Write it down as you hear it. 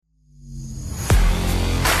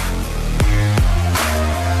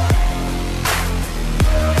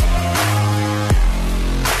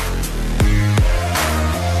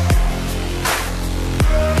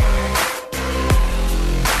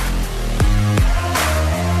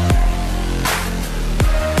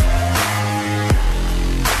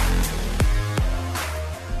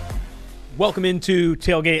Welcome into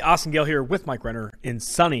Tailgate. Austin Gale here with Mike Renner in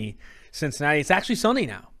sunny Cincinnati. It's actually sunny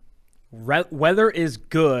now. Weather is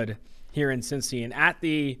good here in Cincy. And at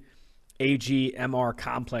the AGMR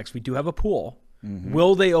complex, we do have a pool. Mm-hmm.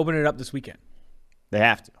 Will they open it up this weekend? They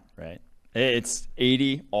have to, right? It's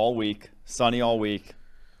 80 all week, sunny all week.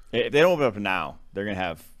 If they don't open up now, they're going to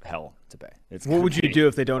have hell to pay. What would you do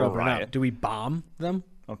if they don't open up? Do we bomb them?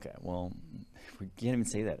 Okay, well, we can't even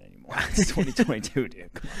say that anymore. It's 2022,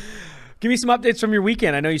 dude. Come on. Give me some updates from your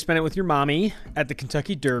weekend. I know you spent it with your mommy at the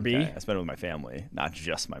Kentucky Derby. Okay, I spent it with my family, not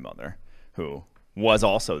just my mother, who was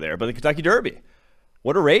also there, but the Kentucky Derby.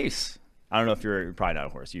 What a race. I don't know if you're probably not a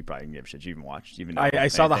horse. You probably can give a shit. You even watched. You even know I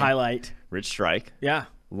saw the highlight. Rich Strike. Yeah.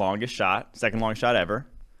 Longest shot. Second longest shot ever.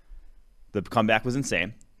 The comeback was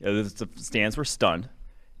insane. The stands were stunned.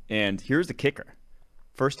 And here's the kicker.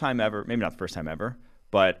 First time ever, maybe not the first time ever,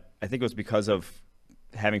 but I think it was because of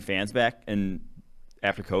having fans back and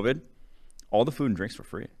after COVID, all the food and drinks were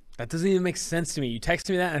free. That doesn't even make sense to me. You texted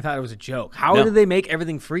me that and I thought it was a joke. How did they make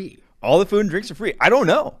everything free? All the food and drinks are free. I don't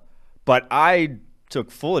know, but I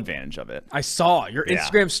took full advantage of it. I saw your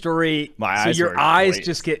Instagram story. Your eyes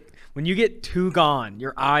just get, when you get too gone,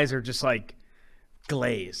 your eyes are just like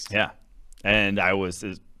glazed. Yeah. And I was,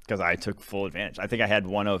 because I took full advantage. I think I had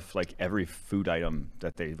one of like every food item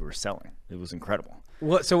that they were selling. It was incredible.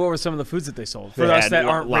 So what were some of the foods that they sold? For us that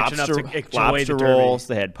aren't rich enough to enjoy lobster the Derby. rolls.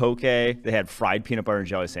 They had poke. They had fried peanut butter and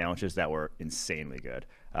jelly sandwiches that were insanely good.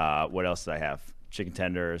 What else did I have? Chicken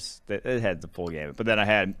tenders. It had the full gamut. But then I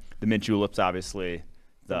had the mint juleps, obviously.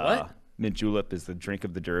 What? Mint julep is the drink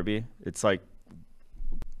of the Derby. It's like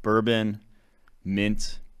bourbon,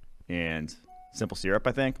 mint, and simple syrup,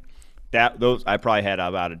 I think. Those I probably had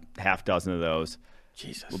about a half dozen of those.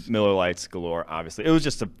 Jesus. Miller Lights galore, obviously. It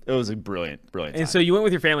was a brilliant time. And so you went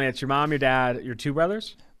with your family. That's your mom, your dad, your two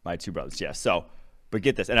brothers? My two brothers, yeah. So, but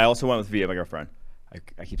get this. And I also went with Via, my girlfriend.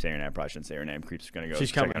 I keep saying her name. I probably shouldn't say her name. Creep's going to go.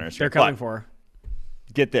 She's coming. They're coming for her.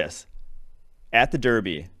 Get this. At the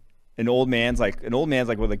Derby, an old man's like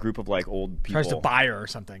with a group of like old people. Tries to buy her or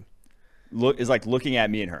something. Is like looking at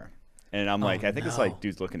me and her. And I'm like, I think it's like,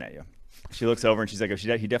 dude's looking at you. She looks over and she's like,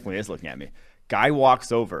 he definitely is looking at me. Guy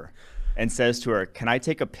walks over and says to her, "Can I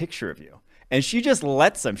take a picture of you?" And she just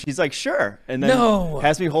lets him. She's like, "Sure." And then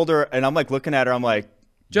has me hold her. And I'm like looking at her. I'm like,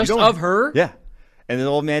 just of her? Yeah. And the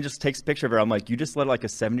old man just takes a picture of her. I'm like, you just let like a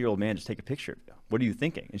 70-year-old man just take a picture of you. What are you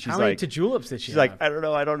thinking? And she's how many juleps did she She's have? like, I don't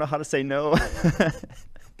know. I don't know how to say no.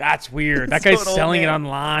 That's weird. That guy's selling it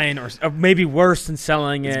online or maybe worse than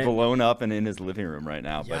selling it. It's blown up and in his living room right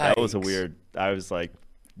now. But that was I was like,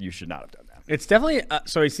 you should not have done that. It's definitely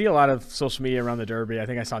so I see a lot of social media around the Derby. I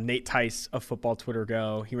think I saw Nate Tice of Football Twitter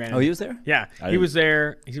go. He ran. He was there? Yeah, he was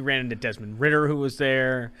there. He ran into Desmond Ritter, who was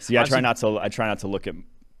there. See, I try not to look at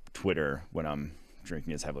Twitter when I'm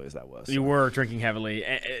drinking as heavily as that was. You were drinking heavily.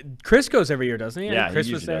 Chris goes every year, doesn't he? Yeah, Chris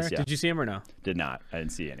he was there. Does, yeah. Did you see him or no? Did not. I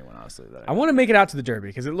didn't see anyone honestly. I want to make it out to the Derby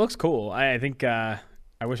because it looks cool. I think I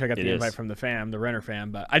wish I got the invite from the Renner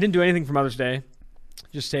fam, but I didn't do anything for Mother's Day.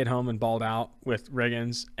 Just stayed home and balled out with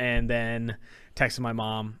Riggins and then texted my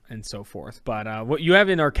mom and so forth. But what you have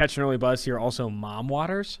in our Catch and Early Buzz here also Mom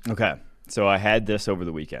Waters. Okay. So I had this over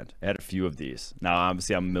the weekend. I had a few of these. Now,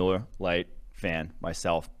 obviously, I'm a Miller Lite fan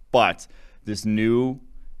myself. But this new,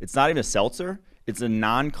 it's not even a seltzer. It's a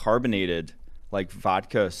non-carbonated like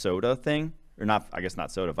vodka soda thing. Or not, I guess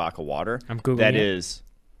not soda, vodka water. I'm Googling That it. is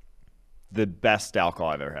the best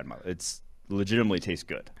alcohol I've ever had in my life. It's legitimately tastes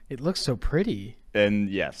good. It looks so pretty. And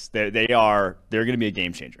yes, they're going to be a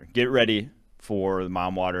game changer. Get ready for the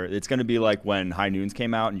Mom Water. It's going to be like when High Noons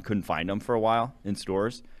came out and you couldn't find them for a while in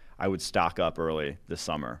stores. I would stock up early this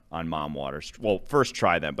summer on Mom Waters. Well, first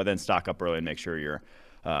try them, but then stock up early and make sure you're,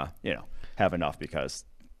 have enough because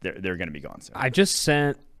they're going to be gone soon. I just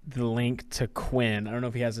sent the link to Quinn. I don't know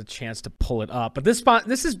if he has a chance to pull it up, but this part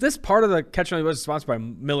of the Catch and Early Buzz is sponsored by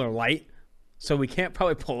Miller Lite. So we can't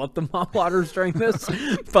probably pull up the Mom Waters during this,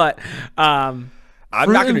 but I'm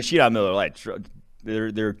not going to cheat on Miller Lite.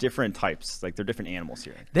 They're different types, like they're different animals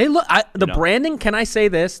here. They look branding. Can I say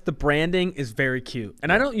this? The branding is very cute,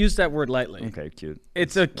 and I don't use that word lightly. Okay, cute.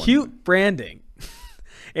 It's a cute branding.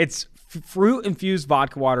 It's fruit infused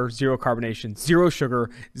vodka water, zero carbonation, zero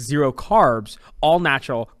sugar, zero carbs, all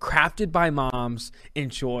natural, crafted by moms,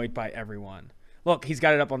 enjoyed by everyone. Look, he's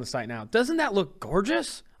got it up on the site now. Doesn't that look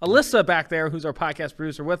gorgeous? Alyssa back there, who's our podcast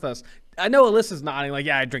producer with us. I know Alyssa's nodding like,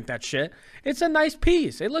 yeah, I drink that shit. It's a nice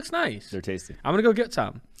piece. It looks nice. They're tasty. I'm going to go get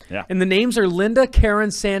some. Yeah. And the names are Linda, Karen,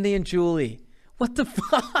 Sandy, and Julie. What the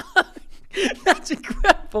fuck? That's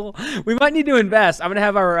incredible. We might need to invest. I'm going to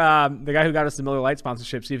have our the guy who got us the Miller Lite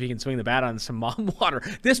sponsorship see if he can swing the bat on some mom water.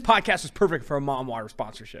 This podcast is perfect for a mom water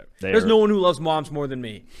sponsorship. There's no one who loves moms more than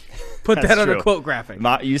me. Put that on a quote graphic.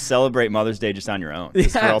 You celebrate Mother's Day just on your own.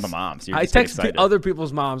 Yes. For all the moms. I text other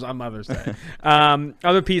people's moms on Mother's Day.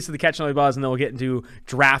 Other piece of the Catch and Only Buzz, and then we'll get into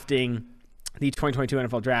drafting the 2022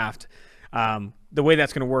 NFL Draft. The way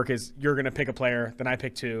that's going to work is you're going to pick a player, then I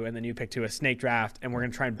pick two, and then you pick two, a snake draft, and we're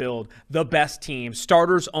going to try and build the best team,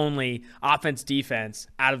 starters only, offense, defense,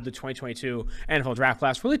 out of the 2022 NFL Draft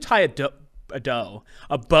class. Really tie a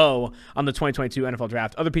bow on the 2022 NFL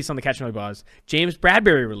Draft. Other piece on the Catch and Only Buzz, James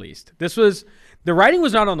Bradberry released. The writing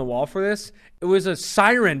was not on the wall for this. It was a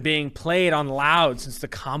siren being played on loud since the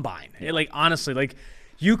combine. Honestly,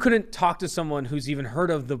 you couldn't talk to someone who's even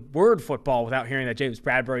heard of the word football without hearing that James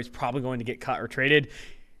Bradberry is probably going to get cut or traded.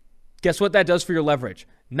 Guess what that does for your leverage?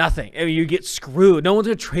 Nothing. I mean, you get screwed. No one's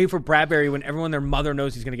going to trade for Bradberry when everyone, their mother,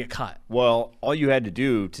 knows he's going to get cut. Well, all you had to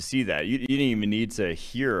do to see that, you didn't even need to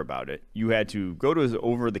hear about it. You had to go to his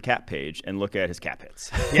over the cap page and look at his cap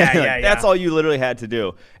hits. Yeah. That's all you literally had to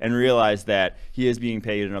do, and realize that he is being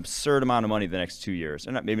paid an absurd amount of money the next 2 years.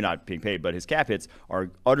 And maybe not being paid, but his cap hits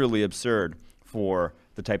are utterly absurd for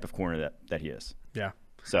the type of corner that he is. Yeah.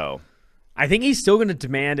 So I think he's still going to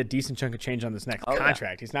demand a decent chunk of change on this next contract.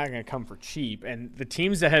 Yeah. He's not going to come for cheap. And the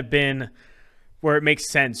teams that have been where it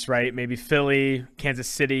makes sense, right? Maybe Philly, Kansas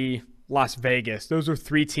City, Las Vegas. Those are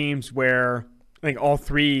three teams where I think all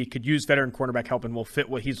three could use veteran cornerback help and will fit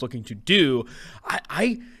what he's looking to do.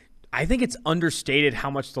 I think it's understated how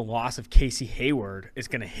much the loss of Casey Hayward is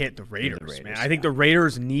going to hit the Raiders, man. I think the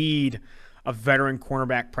Raiders need a veteran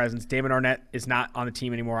cornerback presence. Damon Arnett is not on the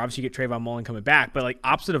team anymore. Obviously, you get Trayvon Mullen coming back, but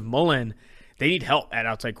opposite of Mullen, they need help at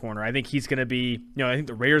outside corner. I think he's going to be, I think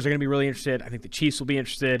the Raiders are going to be really interested. I think the Chiefs will be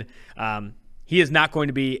interested. He is not going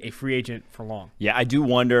to be a free agent for long. Yeah, I do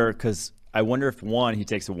wonder, because I wonder if, one, he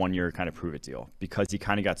takes a 1 year kind of prove it deal, because he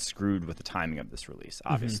kind of got screwed with the timing of this release,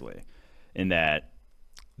 obviously, in that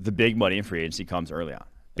the big money in free agency comes early on.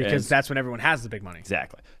 Because that's when everyone has the big money.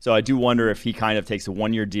 Exactly. So I do wonder if he kind of takes a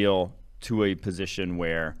 1 year deal to a position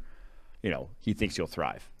where, he thinks he'll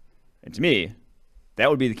thrive. And to me, that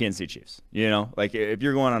would be the Kansas City Chiefs. If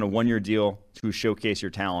you're going on a 1 year deal to showcase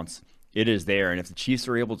your talents, it is there. And if the Chiefs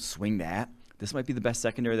are able to swing that, this might be the best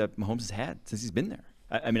secondary that Mahomes has had since he's been there.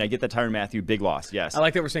 I mean, I get that Tyrann Mathieu, big loss, yes. I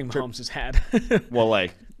like that we're saying Mahomes has had. Well,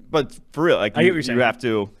 but for real, I get what you're saying. You have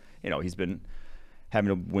to, he's been having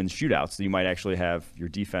to win shootouts, so you might actually have your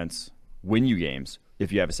defense win you games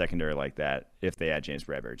if you have a secondary like that, if they add James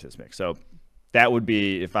Bradberry to this mix. So that would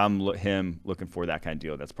be, if I'm him looking for that kind of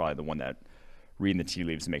deal, that's probably the one that, reading the tea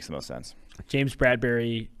leaves, makes the most sense. James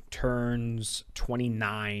Bradberry turns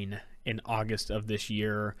 29 in August of this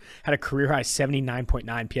year. Had a career-high 79.9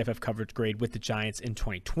 PFF coverage grade with the Giants in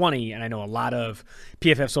 2020, and I know a lot of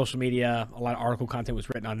PFF social media, a lot of article content was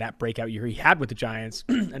written on that breakout year he had with the Giants.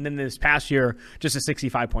 And then this past year, just a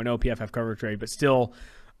 65.0 PFF coverage grade, but still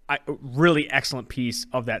a really excellent piece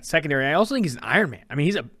of that secondary. I also think he's an Iron Man. I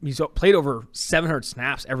mean, he's played over 700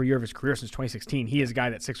 snaps every year of his career since 2016. He is a guy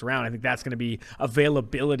that sticks around. I think that's going to be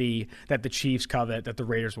availability that the Chiefs covet, that the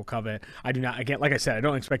Raiders will covet. I do not, again, like I said, I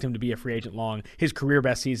don't expect him to be a free agent long. His career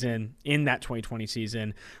best season in that 2020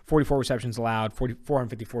 season, 44 receptions allowed,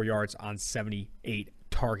 454 yards on 78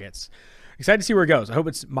 targets. Excited to see where it goes. I hope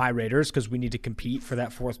it's my Raiders, because we need to compete for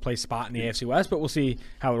that fourth place spot in the AFC West, but we'll see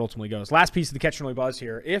how it ultimately goes. Last piece of the Catch and Only Buzz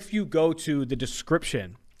here. If you go to the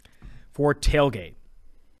description for Tailgate,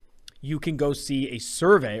 you can go see a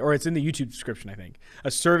survey, or it's in the YouTube description, I think, a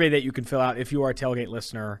survey that you can fill out if you are a Tailgate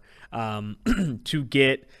listener to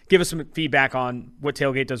give us some feedback on what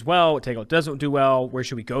Tailgate does well, what Tailgate doesn't do well, where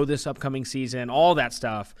should we go this upcoming season, all that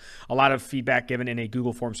stuff. A lot of feedback given in a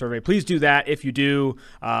Google form survey. Please do that. If you do,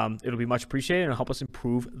 it'll be much appreciated and it'll help us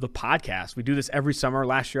improve the podcast. We do this every summer.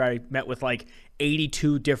 Last year, I met with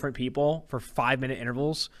 82 different people for 5-minute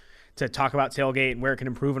intervals to talk about Tailgate and where it can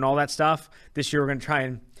improve and all that stuff. This year, we're going to try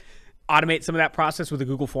and automate some of that process with a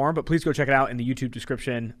Google form, but please go check it out in the YouTube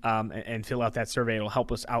description and fill out that survey. It'll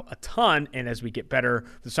help us out a ton. And as we get better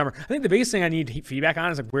this summer, I think the biggest thing I need feedback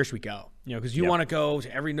on is where should we go? Because you want to go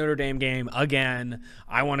to every Notre Dame game again.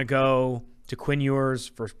 I want to go to Quinn Ewers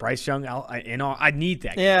versus Bryce Young. I need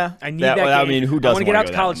that game. Yeah. I need that game. I mean, who doesn't I want to get out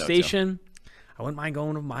go to College Station. I wouldn't mind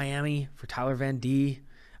going to Miami for Tyler Van D.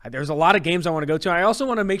 There's a lot of games I want to go to. I also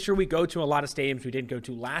want to make sure we go to a lot of stadiums we didn't go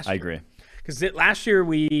to last year. I agree. Because last year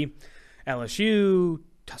LSU,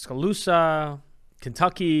 Tuscaloosa,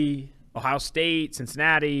 Kentucky, Ohio State,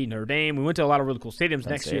 Cincinnati, Notre Dame. We went to a lot of really cool stadiums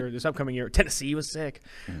next State. year. This upcoming year, Tennessee was sick.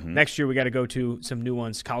 Next year, we got to go to some new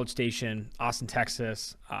ones: College Station, Austin,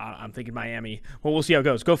 Texas. I'm thinking Miami. Well, we'll see how it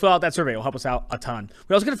goes. Go fill out that survey; it'll help us out a ton.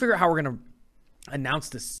 We also got to figure out how we're going to announce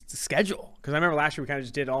this schedule, because I remember last year we kind of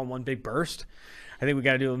just did it all in one big burst. I think we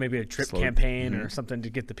got to do maybe a trip campaign or something to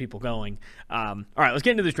get the people going. All right, let's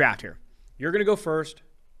get into this draft here. You're going to go first.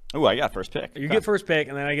 Oh, I got first pick. You get first pick,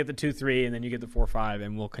 and then I get the 2-3, and then you get the 4-5,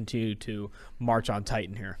 and we'll continue to march on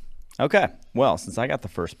Titan here. Okay. Well, since I got the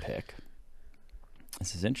first pick,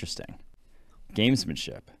 this is interesting.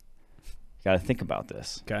 Gamesmanship. Got to think about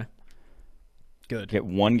this. Okay. Good. Get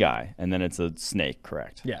one guy, and then it's a snake,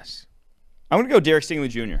 correct? Yes. I'm going to go Derek Stingley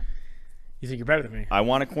Jr. You think you're better than me? I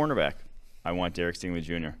want a cornerback. I want Derek Stingley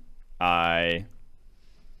Jr. I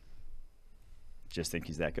just think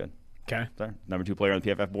he's that good. Okay. Sorry. Number 2 player on the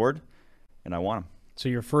PFF board, and I want him. So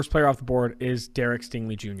your first player off the board is Derek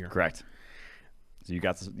Stingley Jr. Correct. So you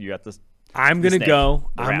got this. You got this. I'm going to snake, go.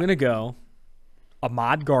 the I'm rat. going to go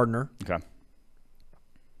Ahmad Gardner Okay.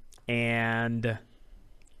 and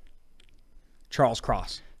Charles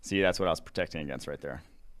Cross. See, that's what I was protecting against right there.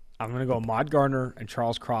 I'm going to go Ahmad Gardner and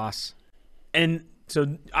Charles Cross. And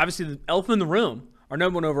so, obviously, the elephant in the room, our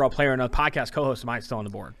number 1 overall player and a podcast co-host of mine is still on the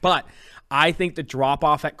board. But I think the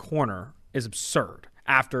drop-off at corner is absurd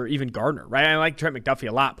after even Gardner, right? I like Trent McDuffie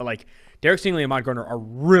a lot, but like Derek Stingley and Ahmad Gardner are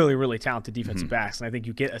really, really talented defensive backs, and I think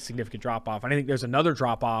you get a significant drop-off. And I think there's another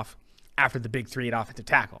drop-off after the big 3 at offensive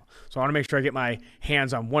tackle. So I want to make sure I get my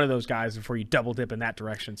hands on one of those guys before you double dip in that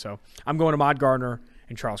direction. So I'm going Ahmad Gardner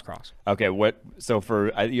and Charles Cross. Okay. What? So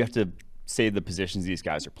you have to say the positions these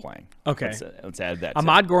guys are playing. Okay. Let's add that.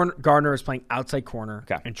 Ahmad Gardner is playing outside corner,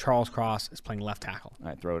 Okay. and Charles Cross is playing left tackle. All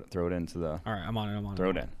right. Throw it into the. All right, I'm on it. Throw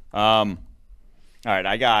it in. All right.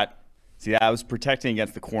 I got. See, I was protecting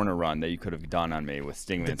against the corner run that you could have done on me with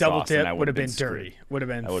Stingley The and double Sauce, and I tip would have been screwed. dirty. Would have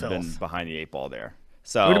been I would have filth. been behind the 8 ball there.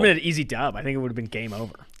 So It would have been an easy dub. I think it would have been game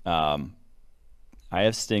over. I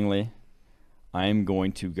have Stingley. I am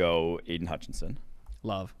going to go Aiden Hutchinson.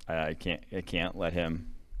 Love. I can't let him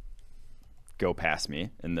go past me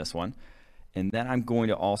in this one. And then I'm going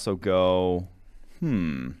to also go,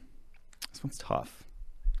 this one's tough.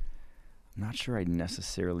 I'm not sure I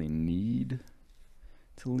necessarily need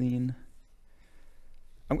to lean.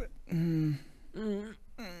 I'm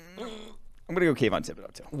going to go Kayvon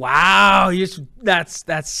Thibodeau, too. Wow, that's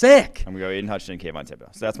sick. I'm going to go Aiden Hutchinson and Kayvon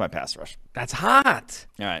Thibodeau. So that's my pass rush. That's hot.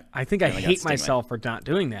 All right. I think I And got hate Stingley. myself for not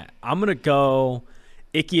doing that. I'm going to go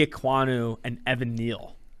Ike Ekwonu and Evan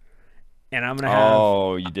Neal. And I'm going to have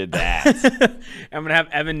Oh, you did that. I'm going to have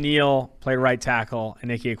Evan Neal play right tackle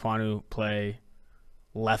and Ike Ekwonu play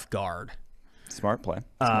left guard. Smart play.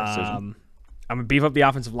 Smart decision. I'm going to beef up the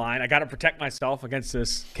offensive line. I got to protect myself against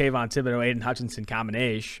this Kayvon Thibodeau, Aiden Hutchinson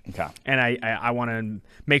combination. Okay. And I want to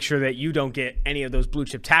make sure that you don't get any of those blue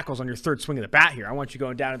chip tackles on your third swing of the bat here. I want you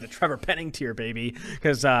going down to the Trevor Penning tier, baby,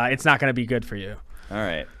 because it's not going to be good for you. All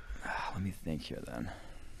right. Let me think here then.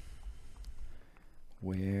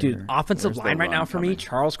 Dude, offensive where's the line right now run for me, coming?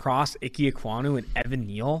 Charles Cross, Ike Ekwonu, and Evan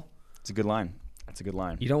Neal. It's a good line. That's a good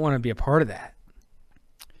line. You don't want to be a part of that.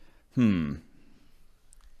 Man,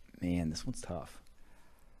 this one's tough.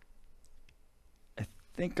 I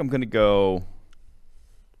think I'm going to go.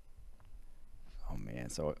 Oh, man.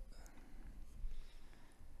 So I'm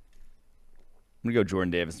going to go Jordan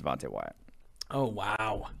Davis, Devontae Wyatt. Oh,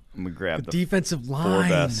 wow. I'm going to grab the Defensive 4 line.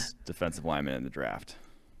 best defensive linemen in the draft,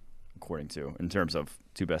 according to, in terms of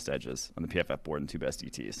 2 best edges on the PFF board and 2 best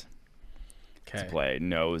ETs to Okay. play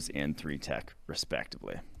nose and 3 tech,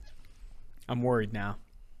 respectively. I'm worried now.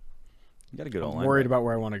 You got a good I'm O-line. worried about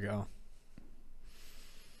where I want to go.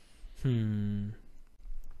 I'm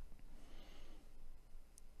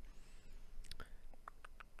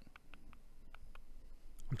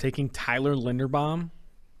taking Tyler Linderbaum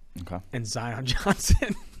Okay. and Zion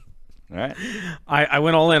Johnson. All right. I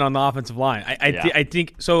went all in on the offensive line. Yeah. I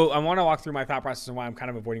think so. I want to walk through my thought process and why I'm kind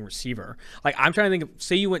of avoiding receiver. Like I'm trying to think of,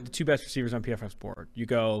 say you went to 2 best receivers on PFF's board. You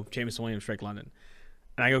go Jameson Williams, Drake London,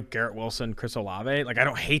 and I go Garrett Wilson, Chris Olave. Like I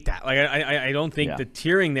don't hate that. Like I don't think Yeah. the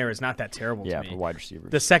tiering there is not that terrible Yeah, to for me. wide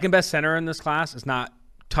receivers. The second best center in this class is not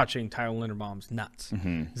touching Tyler Linderbaum's nuts.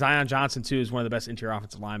 Zion Johnson too is one of the best interior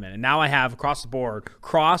offensive linemen. And now I have across the board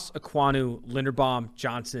Cross, Ekwonu, Linderbaum,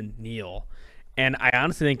 Johnson, Neal, and I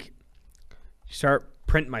honestly think. You start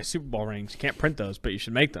printing my Super Bowl rings. You can't print those, but you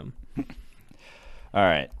should make them. All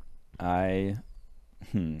right. I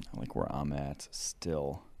like where I'm at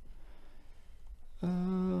still.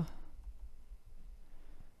 Let's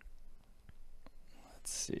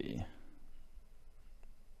see.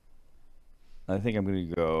 I think I'm going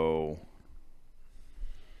to go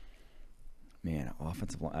Man,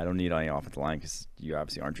 offensive line. I don't need any offensive line because you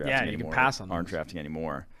obviously aren't drafting Yeah, you anymore. can pass on Aren't those. drafting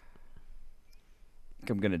anymore. I think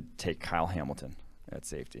I'm going to take Kyle Hamilton at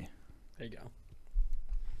safety. There you go.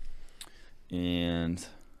 And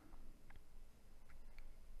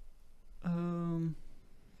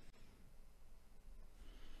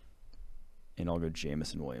I'll go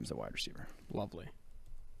Jameson Williams at wide receiver. Lovely.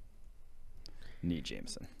 Need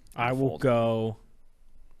Jameson. I will go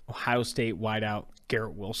Ohio State wideout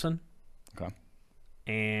Garrett Wilson. Okay.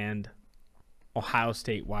 And Ohio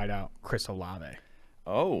State wideout Chris Olave.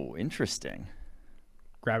 Oh, interesting.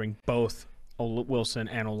 Grabbing both Wilson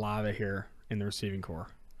and Olave here in the receiving core.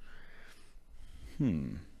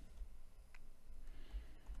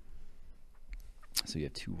 So you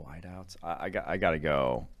have two wideouts. I got to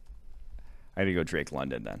go. I got to go Drake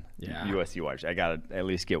London then. Yeah. USC wide. I got to at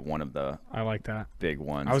least get one of the I like that. big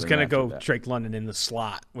ones. I was and going to after go that- Drake London in the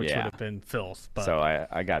slot, which Yeah. would have been filth. But So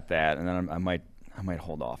I got that, and then I might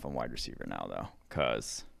hold off on wide receiver now though,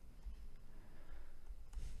 because.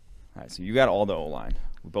 All right, so you got all the O-line.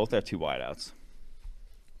 We both have two wideouts.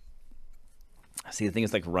 See, the thing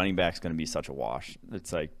is, like, running back's going to be such a wash.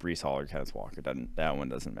 It's like Breece Hall or Kenneth Walker. That one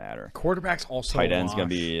doesn't matter. quarterback's also Tight a end's going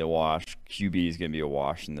to wash. be a wash. QB is going to be a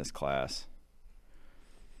wash in this class.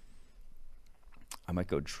 I might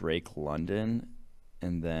go Drake London,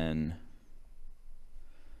 and then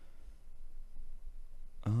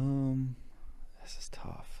this is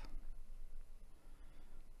tough.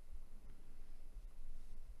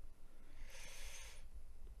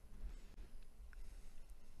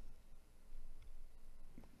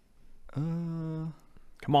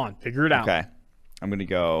 Come on, figure it out. Okay, I'm going to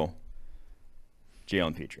go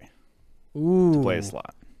Jalen Petrie. Ooh, Play a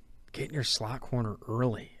slot. get in your slot corner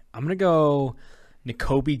early. I'm going to go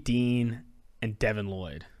N'Kobe Dean and Devin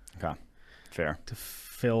Lloyd Okay, fair. to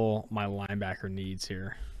fill my linebacker needs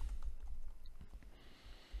here.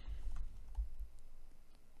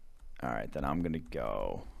 All right, then I'm going to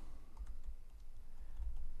go.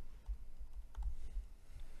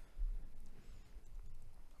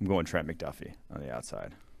 I'm going Trent McDuffie on the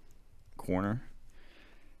outside corner.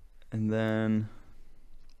 And then,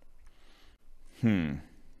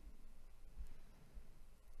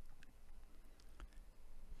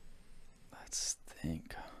 let's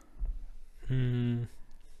think.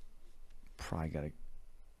 Probably got to,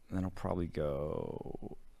 then I'll probably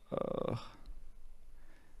go,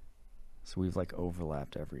 so we've like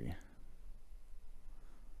overlapped every,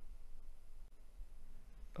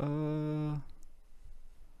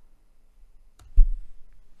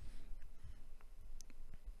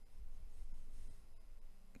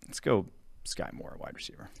 let's go Sky Moore, wide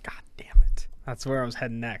receiver. God damn it. That's where I was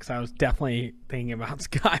heading next. I was definitely thinking about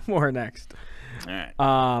Sky Moore next. All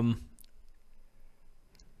right.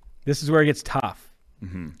 This is where it gets tough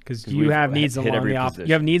because 'Cause you we've have needs hit along every the position.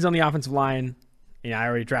 you have needs on the offensive line. Yeah, I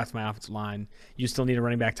already drafted my offensive line. You still need a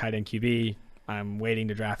running back, tight end, QB. I'm waiting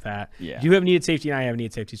to draft that. Yeah. You have needed safety, and I have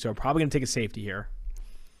needed safety, so I'm probably going to take a safety here.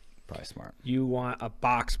 Probably smart. You want a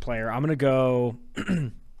box player. I'm going to go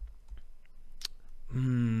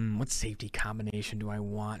what safety combination do I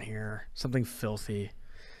want here? Something filthy.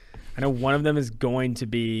 I know one of them is going to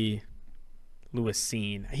be Lewis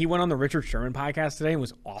Seen. He went on the Richard Sherman podcast today and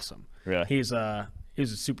was awesome. Really? He was a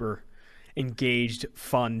super engaged,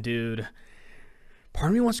 fun dude. Part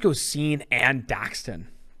of me wants to go Seen and Daxton.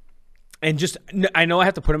 And just, I know I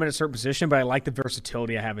have to put him in a certain position, but I like the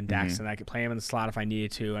versatility I have in Daxton. I could play him in the slot if I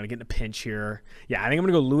needed to, and I get in a pinch here. Yeah, I think I'm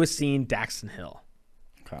going to go Lewis Seen, Daxton Hill.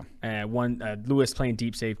 Okay. Lewis playing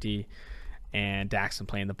deep safety, and Daxton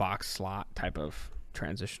playing the box slot type of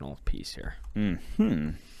transitional piece here.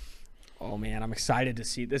 Oh man, I'm excited to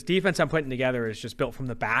see this defense I'm putting together is just built from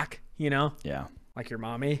the back, Yeah. like your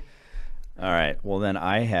mommy. All right. Well, then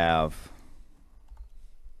I have.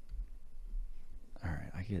 All right.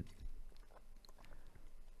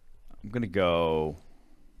 I'm going to go.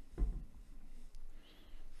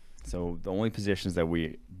 So the only positions that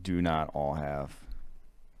we do not all have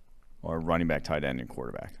are running back, tight end, and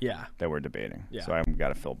quarterback Yeah. that we're debating. Yeah. So I'm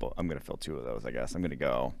going to fill two of those, I guess. I'm going to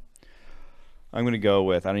go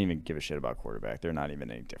with, I don't even give a shit about quarterback. They're not even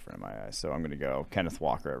any different in my eyes. So I'm going to go Kenneth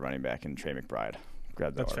Walker at running back and Trey McBride.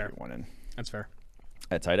 Grab the That's fair. RB1 in That's fair.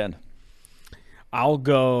 at tight end. I'll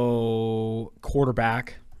go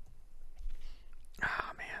quarterback.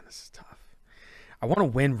 Ah, man, this is tough. I want to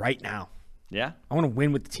win right now. Yeah? I want to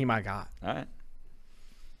win with the team I got. All right.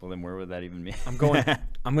 Well, then where would that even be? I'm going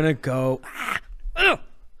to go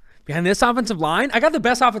behind this offensive line. I got the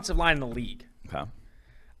best offensive line in the league. Okay.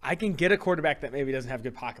 I can get a quarterback that maybe doesn't have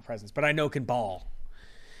good pocket presence, but I know can ball.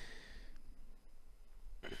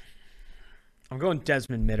 I'm going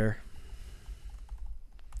Desmond Mitter.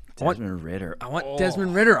 Desmond Ritter. I want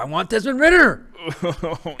Desmond Ritter. I want Desmond Ritter.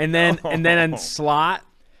 And then in slot,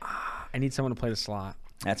 I need someone to play the slot.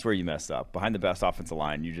 That's where you messed up. Behind the best offensive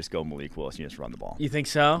line, you just go Malik Willis. You just run the ball. You think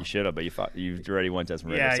so? You should have, but you already went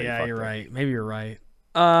Desmond Ritter. So Yeah, you're right. Maybe you're right.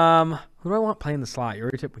 Who do I want playing the slot? You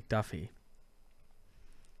already took McDuffie.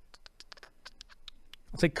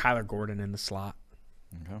 I'll take Kyler Gordon in the slot.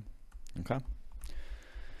 Okay.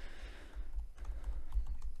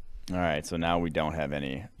 All right, so now we don't have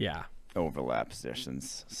any overlap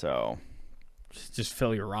positions. So just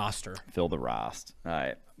fill your roster. Fill the roster. All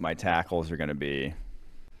right, my tackles are going to be.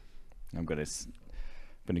 I'm going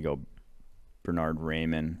to go Bernard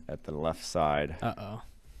Raymond at the left side.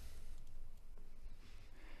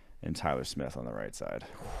 And Tyler Smith on the right side.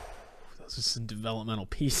 Those are some developmental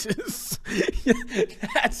pieces.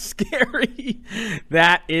 That's scary.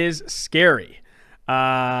 That is scary.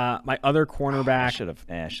 My other cornerback.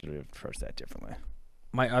 I should have approached that differently.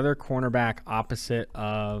 My other cornerback opposite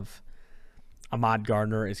of Ahmad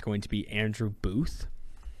Gardner is going to be Andrew Booth.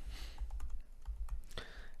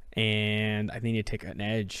 And I need to take an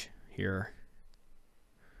edge here.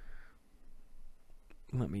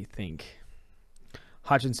 Let me think.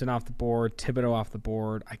 Hutchinson off the board. Thibodeau off the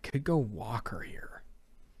board. I could go Walker here.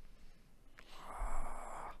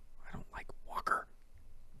 I don't like Walker.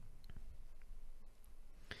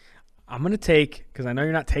 I'm going to take, because I know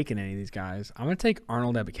you're not taking any of these guys, I'm going to take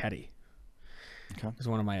Arnold Ebiketie. Okay. Is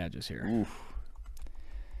one of my edges here. Oof.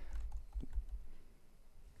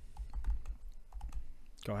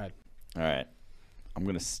 Go ahead. All right. I'm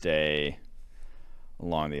going to stay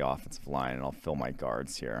along the offensive line, and I'll fill my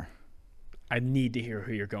guards here. I need to hear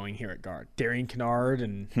who you're going here at guard. Darian Kennard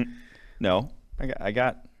and... No. I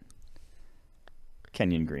got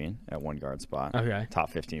Kenyon Green at one guard spot. Okay. Top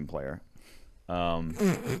 15 player. And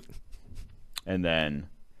then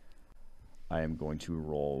I am going to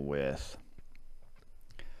roll with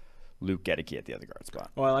Luke Gedeke at the other guard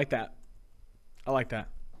spot. Oh, I like that.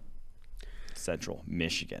 Central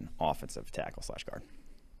Michigan offensive tackle / guard.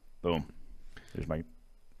 Boom. There's my...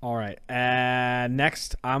 All right.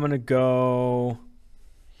 Next, I'm going to go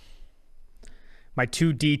my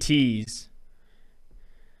two DTs,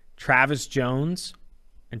 Travis Jones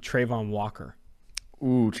and Trayvon Walker.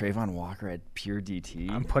 Ooh, Trayvon Walker at pure DT.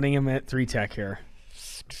 I'm putting him at 3-tech here.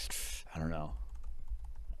 I don't know.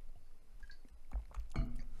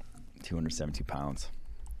 272 pounds.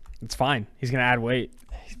 It's fine. He's going to add weight.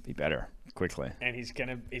 He'd be better quickly. And he's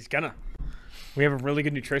gonna. We have a really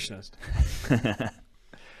good nutritionist.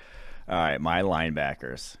 All right, my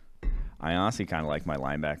linebackers. I honestly kind of like my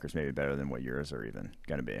linebackers maybe better than what yours are even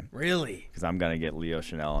going to be. Really? Because I'm going to get Leo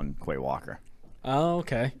Chanel and Quay Walker. Oh,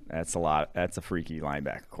 okay. That's a lot. That's a freaky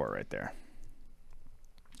linebacker core right there.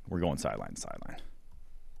 We're going sideline to sideline.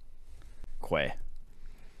 Quay.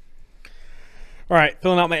 All right,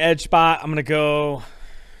 filling out my edge spot. I'm going to go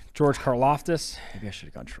George Karlaftis. Maybe I should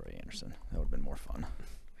have gone Troy Anderson. That would have been more fun.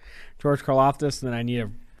 George Karlaftis, and then I need a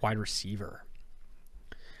wide receiver.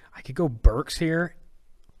 I could go Burks here.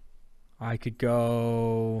 I could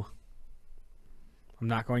go... I'm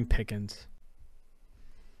not going Pickens.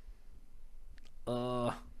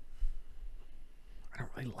 I don't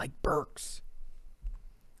really like Burks.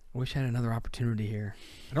 I wish I had another opportunity here.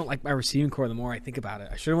 I don't like my receiving core the more I think about it.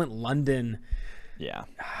 I should have went London. Yeah.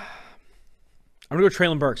 I'm going to go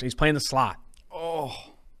Traylon Burks. He's playing the slot. Oh.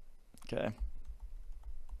 Okay.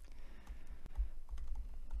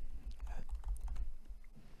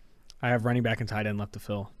 I have running back and tight end left to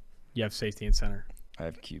fill. You have safety and center. I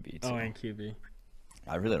have QB, too. Oh, and QB.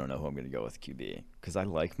 I really don't know who I'm going to go with QB because I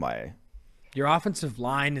like my... Your offensive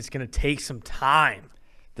line is going to take some time.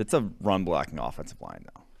 That's a run-blocking offensive line,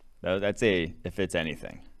 though. That's if it's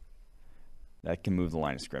anything, that can move the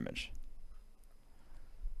line of scrimmage.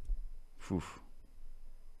 Whew.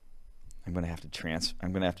 I'm gonna have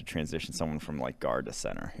to transition someone from like guard to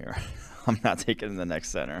center here. I'm not taking the next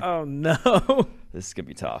center. Oh no. This is gonna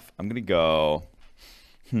be tough. I'm gonna go.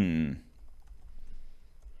 We're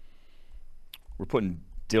putting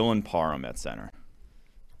Dylan Parham at center.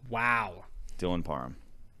 Wow. Dylan Parham.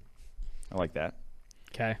 I like that.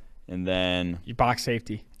 Okay. And then you box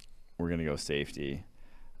safety. We're gonna go safety.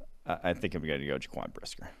 I think I'm gonna go Jaquan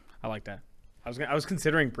Brisker. I like that. I was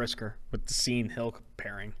considering Brisker with the Scene Hill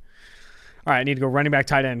pairing. All right, I need to go running back,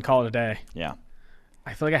 tight end, call it a day. Yeah.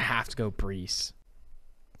 I feel like I have to go Brees.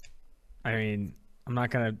 I mean, I'm not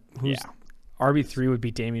gonna. RB3 would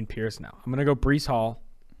be Dameon Pierce now. I'm gonna go Brees Hall.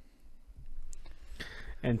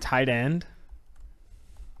 And tight end.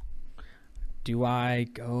 Do I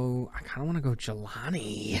go? I kind of want to go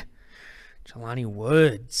Jelani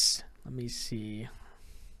Woods. Let me see.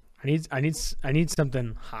 I need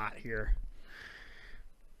something hot here.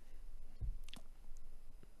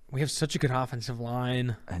 We have such a good offensive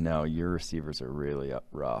line. I know your receivers are really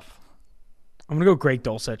rough. I'm gonna go Greg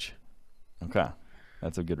Dulcich. Okay,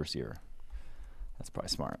 that's a good receiver. That's probably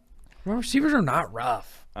smart. My receivers are not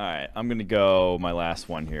rough. All right, I'm gonna go. My last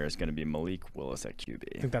one here is gonna be Malik Willis at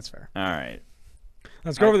QB. I think that's fair. All right.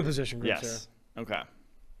 Let's go over the position groups Yes. Okay.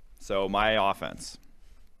 So my offense.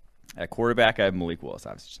 At quarterback, I have Malik Willis.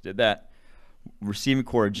 Obviously, just did that. Receiving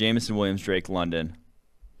core, Jameson Williams, Drake London,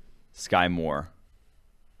 Sky Moore.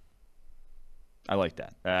 I like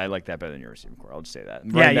that. I like that better than your receiving core. I'll just say that.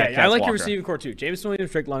 Yeah. Running back, I Cass like Walker. your receiving core too. Jameson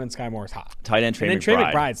Williams, Drake London, Sky Moore is hot. Tight end, Trey And then Trey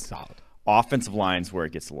McBride. McBride's solid. Offensive line's where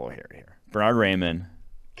it gets a little hairy here. Bernard Raymond,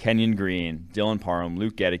 Kenyon Green, Dylan Parham,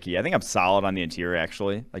 Luke Gedeke. I think I'm solid on the interior,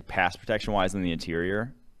 actually. Like pass protection-wise on the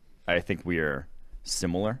interior, I think we are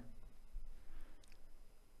similar.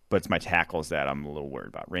 But it's my tackles that I'm a little worried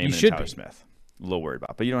about. Raymond should and Tyler be. Smith. A little worried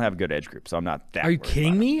about. But you don't have a good edge group, so I'm not that Are you worried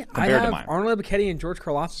kidding about me? it I compared to have mine. Arnold Ebiketie and George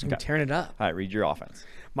Karlaftis going to be tearing it up. All right, read your offense.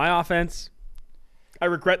 My offense, I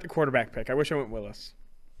regret the quarterback pick. I wish I went Willis.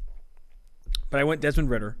 But I went Desmond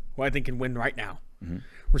Ritter, who I think can win right now. Mm-hmm.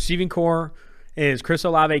 Receiving core is Chris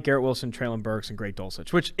Olave, Garrett Wilson, Traylon Burks, and Greg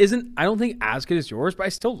Dulcich, which isn't, I don't think, as good as yours, but I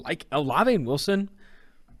still like Olave and Wilson,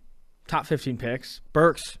 top 15 picks.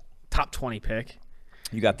 Burks, top 20 pick.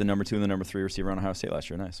 You got the number 2 and the number 3 receiver on Ohio State last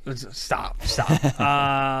year. Nice. Stop.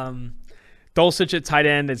 Dulcich at tight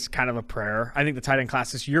end is kind of a prayer. I think the tight end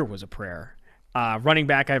class this year was a prayer. Running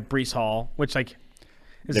back, I have Breece Hall, which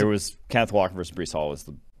There was Kenneth Walker versus Breece Hall was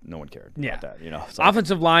no one cared about that. So.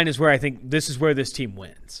 Offensive line is where I think this is where this team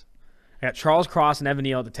wins. I got Charles Cross and Evan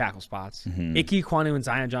Neal at the tackle spots, Ike Kwanu and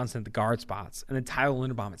Zion Johnson at the guard spots, and then Tyler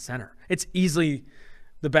Linderbaum at center. It's easily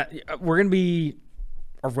the best. We're going to be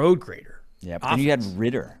a road grader. Yeah, but then you had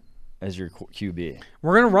Ritter as your QB.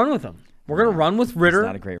 We're going to run with him. We're going to run with Ritter. He's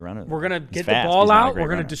not a great runner. We're going to get fast, the ball not a out. great We're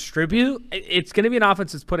going to runner. distribute. It's going to be an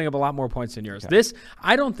offense that's putting up a lot more points than yours. Okay. This,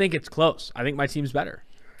 I don't think it's close. I think my team's better.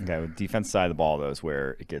 Okay, with defense side of the ball, though, is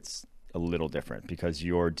where it gets a little different because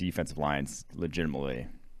your defensive line's legitimately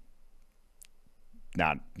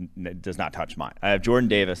does not touch mine. I have Jordan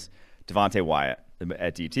Davis, Devontae Wyatt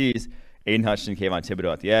at DTs, Aiden Hutchinson, Kayvon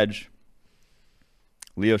Thibodeau at the edge,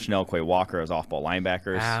 Leo Chanel, Quay Walker as off-ball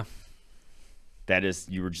linebackers. That is,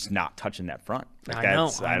 you were just not touching that front. I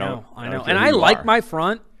know. And And I like my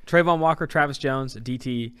front. Trayvon Walker, Travis Jones,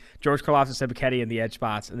 DT, George Karlaftis, Ebiketie in the edge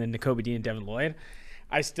spots, and then Nakobe Dean and Devin Lloyd.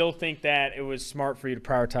 I still think that it was smart for you to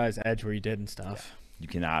prioritize edge where you did and stuff. You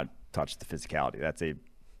cannot touch the physicality. That's a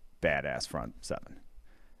badass front seven.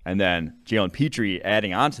 And then Jalen Petrie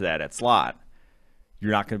adding on to that at slot,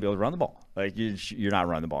 you're not going to be able to run the ball. Like you're not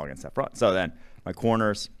running the ball against that front. So then my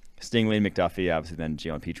corners, Stingley and McDuffie, obviously then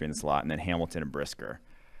Jalen Petrie in the slot, and then Hamilton and Brisker.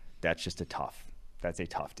 That's a tough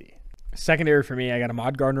D. Secondary for me, I got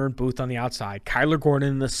Ahmad Gardner and Booth on the outside, Kyler Gordon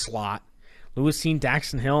in the slot, Lewis Seen,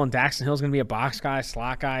 Daxton Hill, and Daxton Hill's going to be a box guy,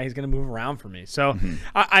 slot guy. He's going to move around for me. So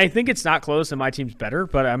I think it's not close and my team's better,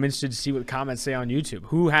 but I'm interested to see what the comments say on YouTube.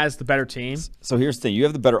 Who has the better team? So here's the thing. You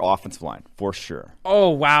have the better offensive line, for sure. Oh,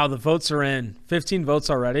 wow. The votes are in. 15 votes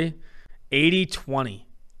already. 80-20.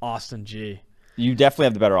 Austin G. You definitely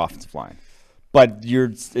have the better offensive line. But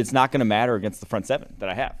it's not going to matter against the front seven that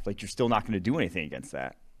I have. Like, you're still not going to do anything against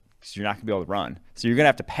that because you're not going to be able to run. So you're going to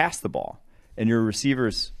have to pass the ball. And your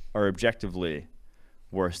receivers are objectively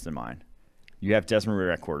worse than mine. You have Desmond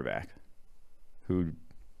Ritter at quarterback, who,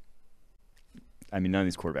 I mean, none of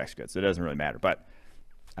these quarterbacks are good, so it doesn't really matter. But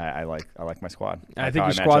I like my squad. I think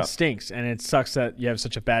your squad stinks, and it sucks that you have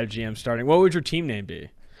such a bad GM starting. What would your team name be?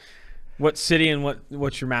 What city and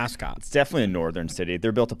what's your mascot? It's definitely a northern city.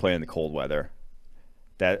 They're built to play in the cold weather.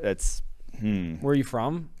 That's Where are you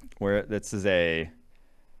from? It's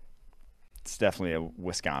definitely a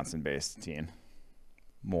Wisconsin-based team.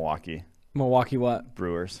 Milwaukee What?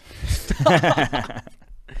 Brewers. This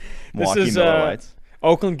Milwaukee is Miller Lights.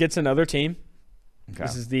 Oakland gets another team. Okay.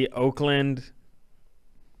 This is the Oakland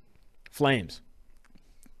Flames.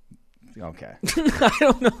 Okay. I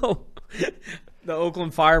don't know. The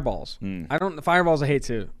Oakland Fireballs. The Fireballs I hate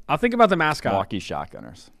too. I'll think about the mascot. Milwaukee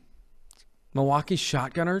Shotgunners. Milwaukee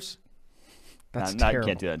Shotgunners? That's You terrible.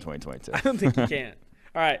 can't do that in 2022. I don't think you can.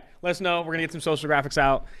 All right, let us know. We're going to get some social graphics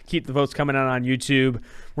out. Keep the votes coming out on YouTube.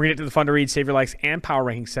 We're going to get to the Fun to Read, Save Your Likes, and Power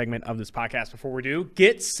Ranking segment of this podcast. Before we do,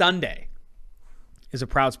 Get Sunday is a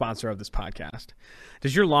proud sponsor of this podcast.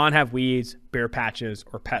 Does your lawn have weeds, bare patches,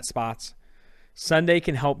 or pet spots? Sunday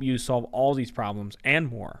can help you solve all these problems and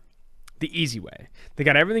more the easy way. They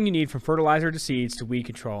got everything you need from fertilizer to seeds to weed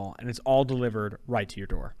control, and it's all delivered right to your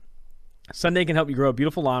door. Sunday can help you grow a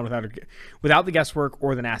beautiful lawn without the guesswork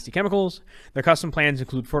or the nasty chemicals. Their custom plans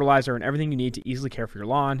include fertilizer and everything you need to easily care for your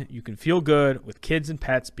lawn. You can feel good with kids and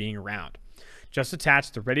pets being around. Just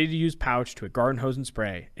attach the ready-to-use pouch to a garden hose and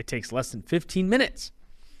spray. It takes less than 15 minutes.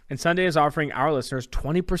 And Sunday is offering our listeners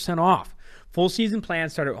 20% off. Full season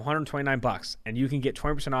plans start at $129, and you can get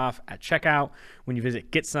 20% off at checkout when you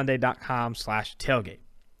visit getsunday.com/tailgate.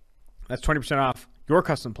 That's 20% off your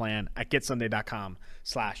custom plan at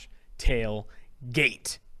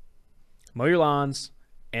getsunday.com/tailgate. Mow your lawns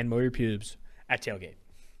and mow your pubes at Tailgate,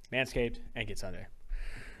 Manscaped, and Get Sunday.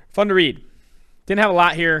 Fun to read. Didn't have a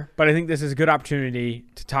lot here, but I think this is a good opportunity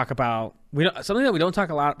to talk about something that we don't talk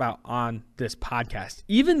a lot about on this podcast.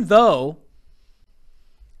 Even though,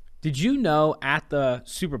 did you know at the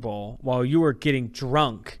Super Bowl, while you were getting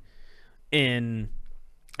drunk in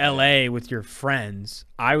LA with your friends,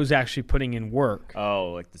 I was actually putting in work.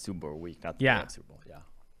 Oh, like the Super Bowl week, not the Super Bowl. Yeah.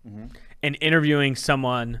 Mm-hmm. And interviewing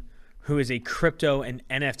someone who is a crypto and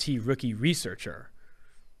NFT rookie researcher.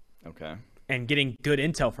 Okay. And getting good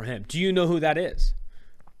intel from him. Do you know who that is?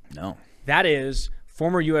 No. That is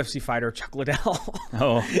former UFC fighter Chuck Liddell.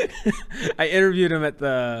 Oh. I interviewed him at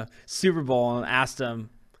the Super Bowl and asked him,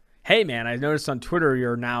 hey, man, I noticed on Twitter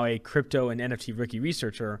you're now a crypto and NFT rookie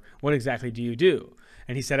researcher. What exactly do you do?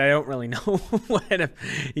 And he said, I don't really know.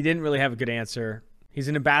 He didn't really have a good answer. He's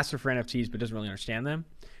an ambassador for NFTs, but doesn't really understand them.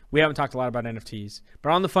 We haven't talked a lot about NFTs. But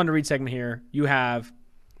on the Fun to Read segment here, you have,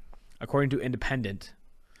 according to Independent,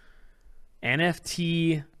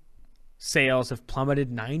 NFT sales have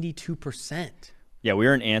plummeted 92%. Yeah,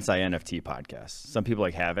 we're an anti-NFT podcast. Some people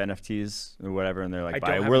have NFTs or whatever, and they're like,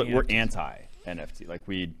 we're anti-NFT. Like,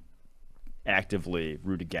 we actively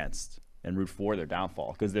root against and root for their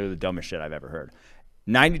downfall because they're the dumbest shit I've ever heard.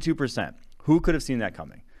 92%. Who could have seen that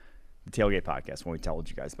coming? The Tailgate podcast, when we told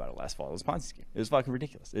you guys about it last fall, it was a Ponzi scheme. It was fucking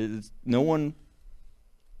ridiculous. No one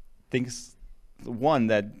thinks,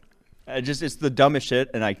 that it's the dumbest shit,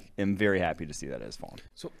 and I am very happy to see that it has fallen.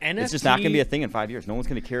 So NFT, it's just not going to be a thing in 5 years. No one's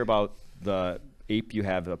going to care about the ape you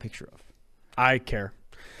have a picture of. I care.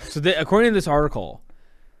 So according to this article,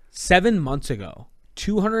 7 months ago,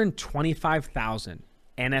 225,000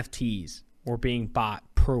 NFTs were being bought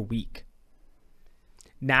per week.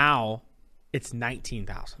 Now it's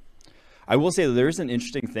 19,000. I will say that there's an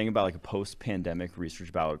interesting thing about a post-pandemic research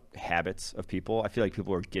about habits of people. I feel like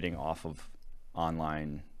people are getting off of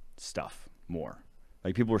online stuff more.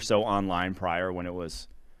 Like, people were so online prior when it was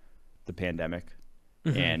the pandemic,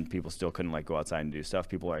 and people still couldn't go outside and do stuff.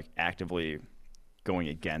 People are actively going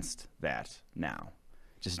against that now,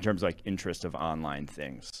 just in terms of interest of online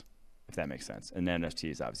things, if that makes sense. And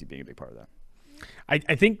NFTs obviously being a big part of that.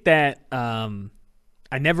 I think that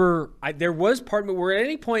there was part of it where at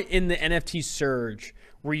any point in the NFT surge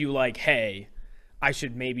were you hey, I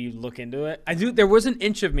should maybe look into it. There was an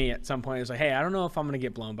inch of me at some point. It was like, hey, I don't know if I'm going to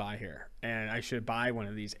get blown by here, and I should buy one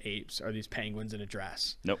of these apes or these penguins in a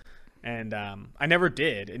dress. Nope. And I never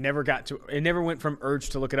did. It never went from urge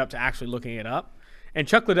to look it up to actually looking it up. And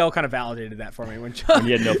Chuck Liddell kind of validated that for me. When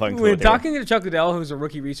he had no fucking clue. When talking to Chuck Liddell, who's a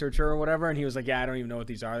rookie researcher or whatever, and he was like, yeah, I don't even know what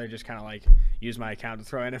these are. They just kind of use my account to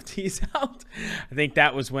throw NFTs out. I think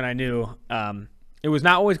that was when I knew it was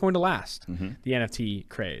not always going to last, the NFT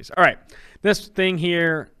craze. All right. This thing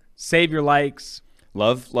here, save your likes.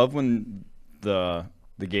 Love when the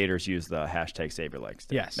Gators use the hashtag save your likes.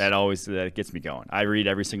 Yes. That gets me going. I read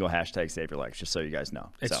every single hashtag save your likes, just so you guys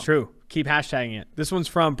know. It's true. Keep hashtagging it. This one's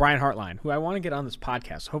from Brian Hartline, who I want to get on this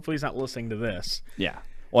podcast. Hopefully he's not listening to this. Yeah.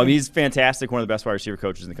 Well, he's fantastic. One of the best wide receiver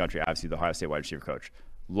coaches in the country. Obviously, the Ohio State wide receiver coach.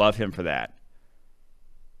 Love him for that.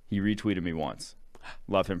 He retweeted me once.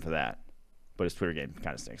 Love him for that. But his Twitter game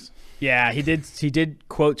kind of stinks. Yeah, he did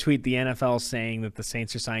quote tweet the NFL saying that the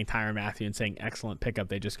Saints are signing Tyrann Mathieu and saying excellent pickup.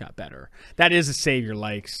 They just got better. That is a save your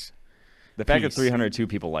likes. The fact that 302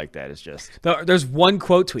 people like that is just there's one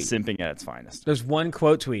quote tweet. Simping at its finest. There's one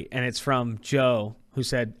quote tweet, and it's from Joe, who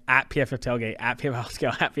said, at PFF Tailgate, at PFF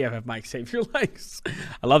Scale, at PFF Mike, save your likes.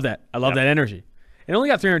 I love that. I love that energy. It only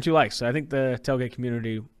got 302 likes, so I think the Tailgate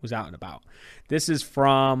community was out and about. This is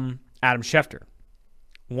from Adam Schefter.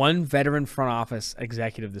 One veteran front office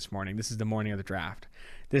executive this morning. This is the morning of the draft.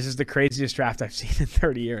 This is the craziest draft I've seen in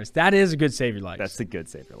 30 years. That is a good save your likes. That's a good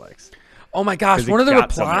save your likes. Oh my gosh! One of the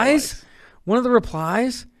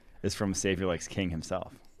replies is from Save Your Likes King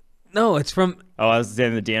himself. No, it's from. Oh, I was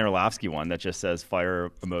saying the Dan Orlovsky one that just says fire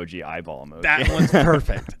emoji, eyeball emoji. That one's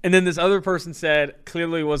perfect. And then this other person said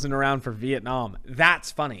clearly wasn't around for Vietnam.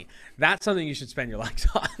 That's funny. That's something you should spend your likes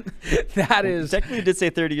on. That is. Technically, it did say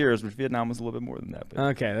 30 years, but Vietnam was a little bit more than that. But.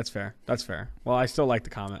 Okay, that's fair. That's fair. Well, I still like the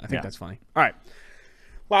comment. I think that's funny. All right.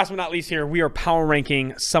 last but not least here, we are power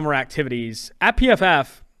ranking summer activities. At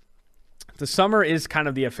PFF, the summer is kind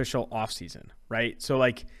of the official off season, right? So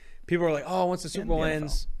like people are like, oh, once the Super Bowl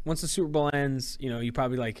ends, you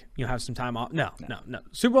probably like, have some time off. No.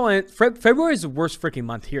 Super Bowl ends. February is the worst freaking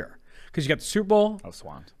month here because you got the Super Bowl. Oh,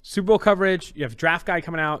 swamped. Super Bowl coverage. You have draft guy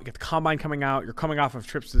coming out. You got the combine coming out. You're coming off of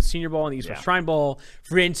trips to the Senior Bowl and the East West Shrine Bowl.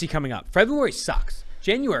 Free agency coming up. February sucks.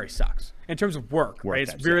 January sucks in terms of work right?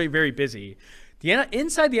 It's very, very busy.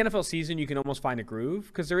 Inside the NFL season, you can almost find a groove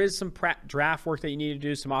because there is some draft work that you need to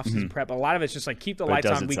do, some offseason prep. But a lot of it's just like keep the lights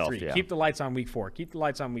on week 3, keep the lights on week 4, keep the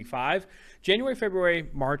lights on week 5. January, February,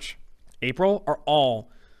 March, April are all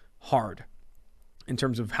hard in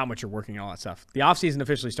terms of how much you're working and all that stuff. The offseason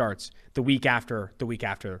officially starts the week after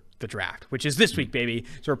the draft, which is this week, baby.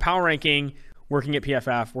 So we're power ranking, working at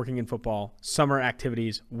PFF, working in football, summer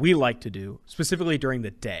activities we like to do, specifically during the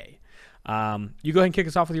day. You go ahead and kick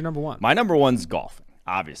us off with your number 1. My number 1's golfing.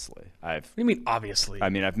 Obviously, What do you mean? Obviously, I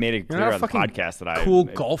mean, I've made it clear on the podcast that I'm cool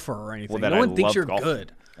golfer or anything. No one thinks you're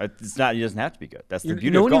good. It's not. It doesn't have to be good. That's the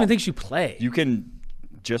beauty. No of one golf. even thinks you play. You can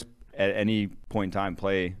just at any point in time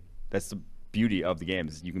play. That's the beauty of the game.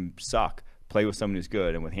 Is you can suck, play with someone who's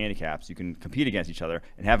good, and with handicaps, you can compete against each other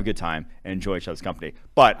and have a good time and enjoy each other's company.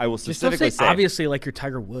 But I will specifically say, obviously, like you're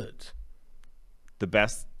Tiger Woods. The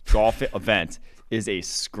best golf event is a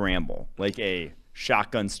scramble, like a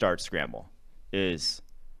shotgun start scramble. There's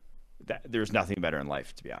nothing better in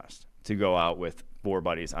life, to be honest. To go out with 4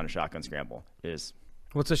 buddies on a shotgun scramble is.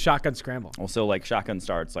 What's a shotgun scramble? Also, like shotgun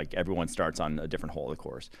starts, like everyone starts on a different hole of the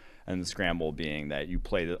course, and the scramble being that you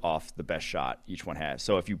play off the best shot each one has.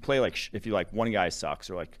 So if you play if you like one guy sucks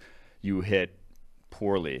or like you hit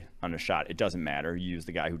poorly on a shot, it doesn't matter. You use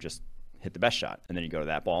the guy who just hit the best shot, and then you go to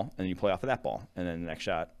that ball, and then you play off of that ball, and then the next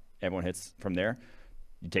shot everyone hits from there.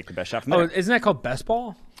 You take the best shot from there. Oh, isn't that called best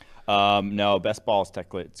ball? No, best ball is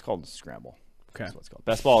technically it's called scramble. Okay, that's what it's called.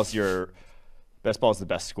 Best ball is the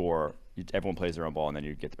best score. Everyone plays their own ball, and then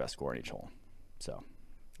you get the best score in each hole. So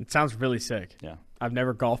it sounds really sick. Yeah, I've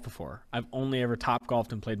never golfed before. I've only ever top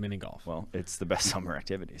golfed and played mini golf. Well, it's the best summer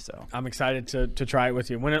activity. So I'm excited to try it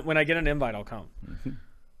with you. When I get an invite, I'll come. Mm-hmm.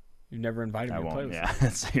 You never invited me to play with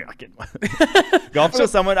you. Yeah, golf with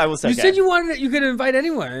someone. I will say. You said you could invite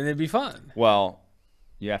anyone, and it'd be fun. Well,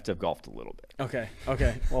 you have to have golfed a little bit. Okay.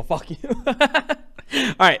 Well, fuck you.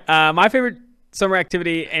 All right. My favorite summer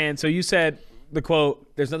activity, and so you said the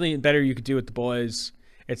quote, "There's nothing better you could do with the boys.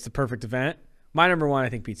 It's the perfect event." My number 1, I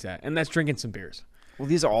think, beats that, and that's drinking some beers. Well,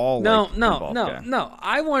 these are all no.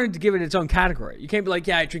 I wanted to give it its own category. You can't be like,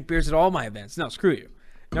 yeah, I drink beers at all my events. No, screw you.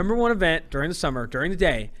 Number 1 event during the summer, during the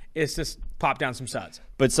day, is just pop down some suds.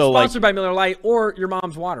 But so sponsored by Miller Lite or your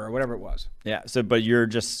mom's water or whatever it was. Yeah. So, but you're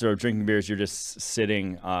just sort of drinking beers. You're just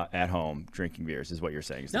sitting at home drinking beers, is what you're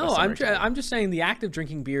saying. No, I'm just saying the act of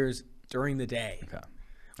drinking beers during the day. Okay.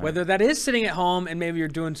 Whether that is sitting at home and maybe you're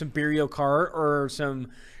doing some Beerio Kart or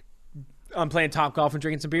I'm playing Top Golf and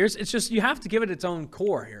drinking some beers. It's just you have to give it its own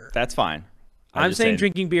core here. That's fine. I'm saying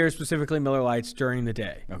drinking beers, specifically Miller Lites, during the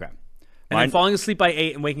day. Okay. And then falling asleep by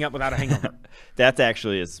 8 and waking up without a hangover. That's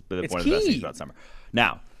actually one of the best things about summer.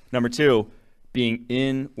 Now, number 2, being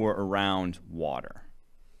in or around water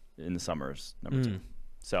in the summer is number 2.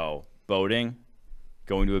 So boating,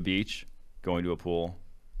 going to a beach, going to a pool,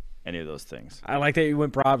 any of those things. I like that you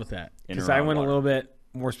went broad with that because I went a little bit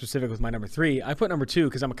more specific with my number 3. I put number 2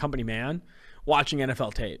 because I'm a company man watching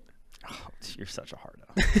NFL tape. Oh, you're such a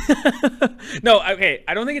hardo. No, okay.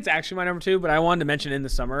 I don't think it's actually my number 2, but I wanted to mention in the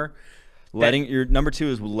summer. Your number 2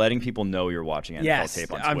 is letting people know you're watching NFL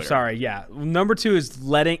tape on Twitter. I'm sorry. Yeah. Number 2 is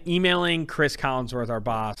emailing Chris Collinsworth, our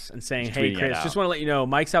boss, and saying, "Hey, Chris, just want to let you know,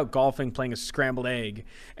 Mike's out golfing, playing a scrambled egg,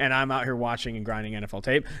 and I'm out here watching and grinding NFL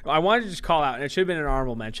tape." I wanted to just call out, and it should have been an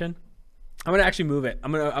honorable mention. I'm gonna actually move it.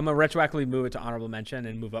 I'm gonna retroactively move it to honorable mention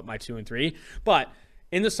and move up my 2 and 3. But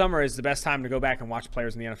in the summer is the best time to go back and watch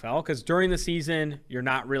players in the NFL because during the season, you're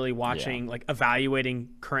not really watching, like evaluating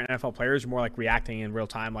current NFL players. You're more like reacting in real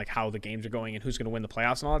time, like how the games are going and who's going to win the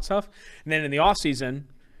playoffs and all that stuff. And then in the off season,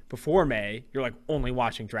 before May, you're like only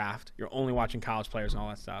watching draft. You're only watching college players and all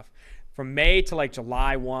that stuff. From May to like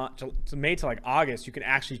July 1 to May to like August, you can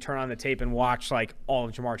actually turn on the tape and watch like all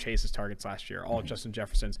of Jamar Chase's targets last year, all of Justin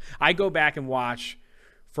Jefferson's. I go back and watch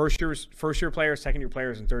first year players, second year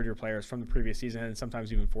players, and third year players from the previous season, and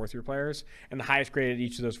sometimes even fourth year players, and the highest graded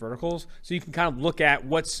each of those verticals. So you can kind of look at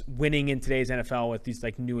what's winning in today's NFL with these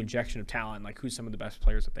like new injection of talent, like who's some of the best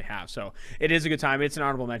players that they have. So it is a good time. It's an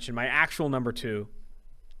honorable mention. My actual number 2,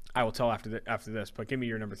 I will tell after this, but give me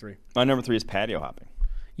your number 3. My number 3 is patio hopping.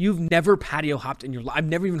 You've never patio hopped in your life. I've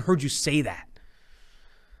never even heard you say that.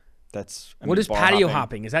 What is patio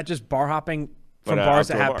hopping? Is that just bar hopping From But, bars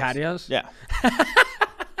that outdoor have bars. patios? Yeah.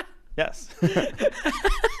 Yes.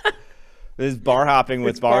 This is bar hopping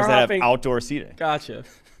with It's bars bar that hopping. have outdoor seating. Gotcha.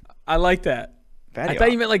 I like that. Patio I thought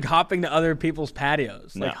you hop. meant like hopping to other people's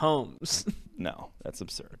patios, like No. homes. No, that's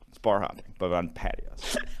absurd. It's bar hopping, but on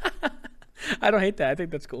patios. I don't hate that. I think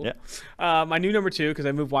that's cool. Yeah. My new number 2, because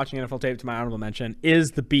I moved watching NFL tape to my honorable mention,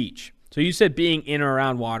 is the beach. So you said being in or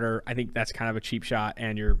around water. I think that's kind of a cheap shot,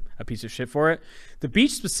 and you're a piece of shit for it. The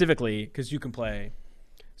beach specifically, because you can play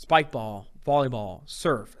spike ball, volleyball,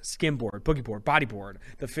 surf, skimboard, boogie board, bodyboard,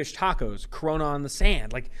 the fish tacos, Corona on the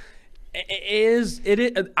sand. Like,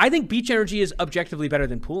 I think beach energy is objectively better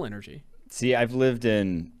than pool energy. See, I've lived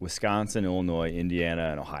in Wisconsin, Illinois, Indiana,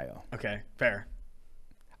 and Ohio. Okay, fair.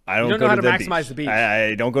 I don't don't go know how to to the maximize the beach.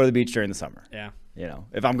 I don't go to the beach during the summer. Yeah. You know,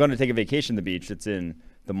 if I'm going to take a vacation to the beach, it's in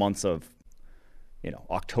the months of,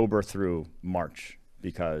 October through March,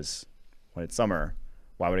 because when it's summer,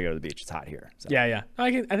 why would I go to the beach? It's hot here. So. Yeah.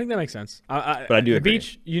 I think that makes sense. But I do the agree.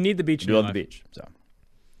 beach. You need the beach. I do love the beach. So.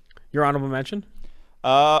 Your honorable mention? If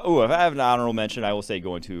I have an honorable mention, I will say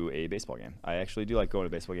going to a baseball game. I actually do like going to a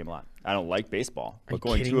baseball game a lot. I don't like baseball, you but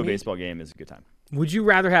going kidding to a me? baseball game is a good time. Would you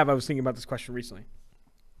rather have? I was thinking about this question recently.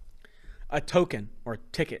 A token or a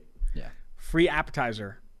ticket, Yeah. free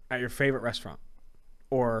appetizer at your favorite restaurant,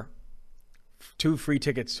 or 2 free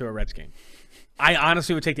tickets to a Reds game. I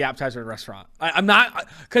honestly would take the appetizer at a restaurant. I'm not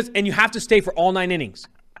and you have to stay for all 9 innings,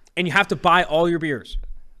 and you have to buy all your beers.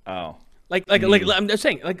 Oh. Like I'm just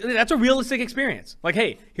saying, like that's a realistic experience. Like,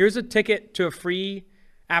 hey, here's a ticket to a free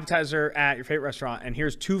appetizer at your favorite restaurant, and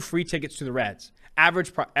here's 2 free tickets to the Reds.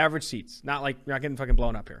 Average seats, not like you're not getting fucking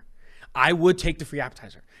blown up here. I would take the free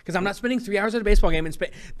appetizer because I'm not spending 3 hours at a baseball game and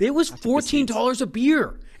It was $14 a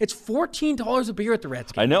beer. It's $14 a beer at the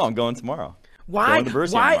Reds game. I know. I'm going tomorrow. Why? Going to the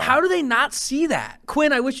Brewers game Why? tomorrow. How do they not see that?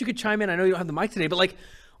 Quinn, I wish you could chime in. I know you don't have the mic today, but like,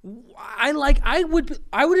 I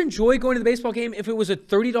would enjoy going to the baseball game if it was a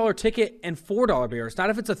 $30 ticket and $4 beer. It's not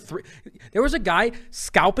if it's a three. There was a guy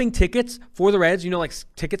scalping tickets for the Reds. Like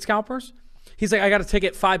ticket scalpers. He's like, I got a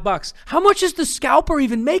ticket, $5. How much is the scalper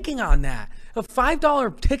even making on that? A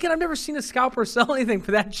 $5 ticket? I've never seen a scalper sell anything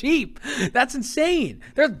for that cheap. That's insane.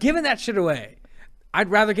 They're giving that shit away.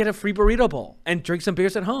 I'd rather get a free burrito bowl and drink some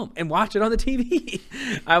beers at home and watch it on the TV.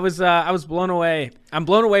 I was blown away. I'm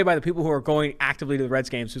blown away by the people who are going actively to the Reds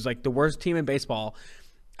games, who's like the worst team in baseball.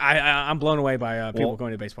 I'm blown away by people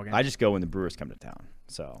going to baseball games. I just go when the Brewers come to town.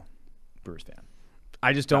 So, Brewers fan.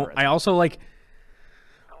 I just don't. I also like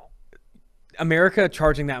America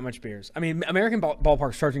charging that much beers. I mean, American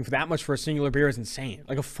ballparks charging for that much for a singular beer is insane.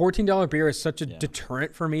 Like a $14 beer is such a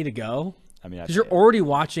deterrent for me to go. I mean, because you're already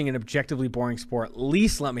watching an objectively boring sport. At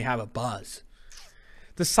least let me have a buzz.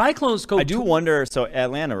 The Cyclones go. I do wonder. So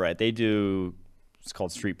Atlanta, right? They do. It's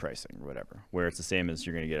called street pricing or whatever, where it's the same as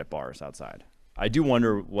you're going to get at bars outside. I do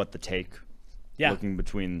wonder what the take. Yeah. Looking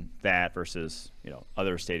between that versus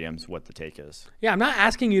other stadiums, what the take is. Yeah, I'm not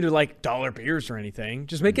asking you to like dollar beers or anything.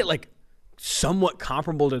 Just make it like somewhat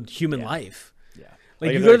comparable to human life. Yeah.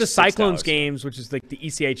 Like you if go to they're the Cyclones $6, games, which is like the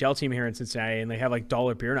ECHL team here in Cincinnati, and they have like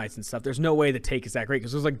dollar beer nights and stuff. There's no way the take is that great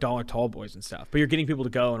because there's like dollar tall boys and stuff. But you're getting people to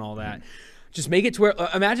go and all that. Just make it to where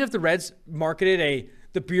imagine if the Reds marketed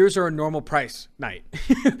the beers are a normal price night.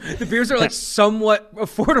 The beers are like somewhat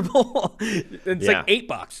affordable. It's like $8,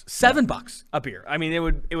 $7 a beer. I mean,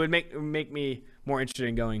 it would make me more interested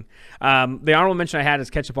in going. The honorable mention I had is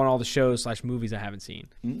catch up on all the shows / movies I haven't seen.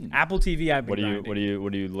 Apple TV. I've been grinding.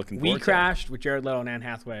 What are you looking for? We Crashed with Jared Leto and Anne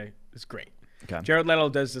Hathaway is great. Okay. Jared Leto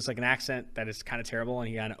does this like an accent that is kind of terrible, and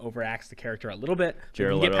he kind of overacts the character a little bit.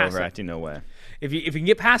 Jared Leto overacting, no way. If you can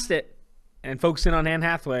get past it and focus in on Anne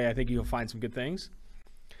Hathaway, I think you'll find some good things.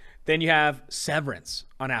 Then you have Severance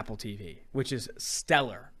on Apple TV, which is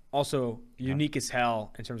stellar. Also unique as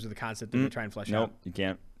hell in terms of the concept that they try and flesh out. Nope, you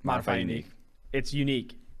can't Modify unique. It's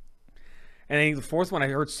unique. And I think the fourth one, I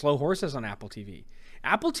heard Slow Horses on Apple TV.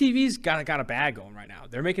 Apple TV's got a bag going right now.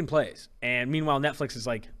 They're making plays. And meanwhile, Netflix is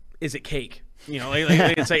like, is it cake?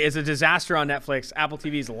 It's a disaster on Netflix. Apple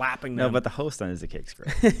TV's lapping them. No, but the host on Is It Cake's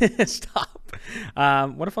great. Stop.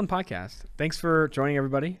 What a fun podcast. Thanks for joining,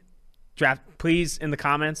 everybody. Please, in the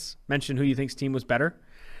comments, mention who you think's team was better.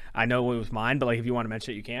 I know it was mine, but if you want to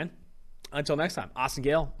mention it, you can. Until next time, Austin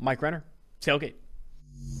Gale, Mike Renner, Tailgate.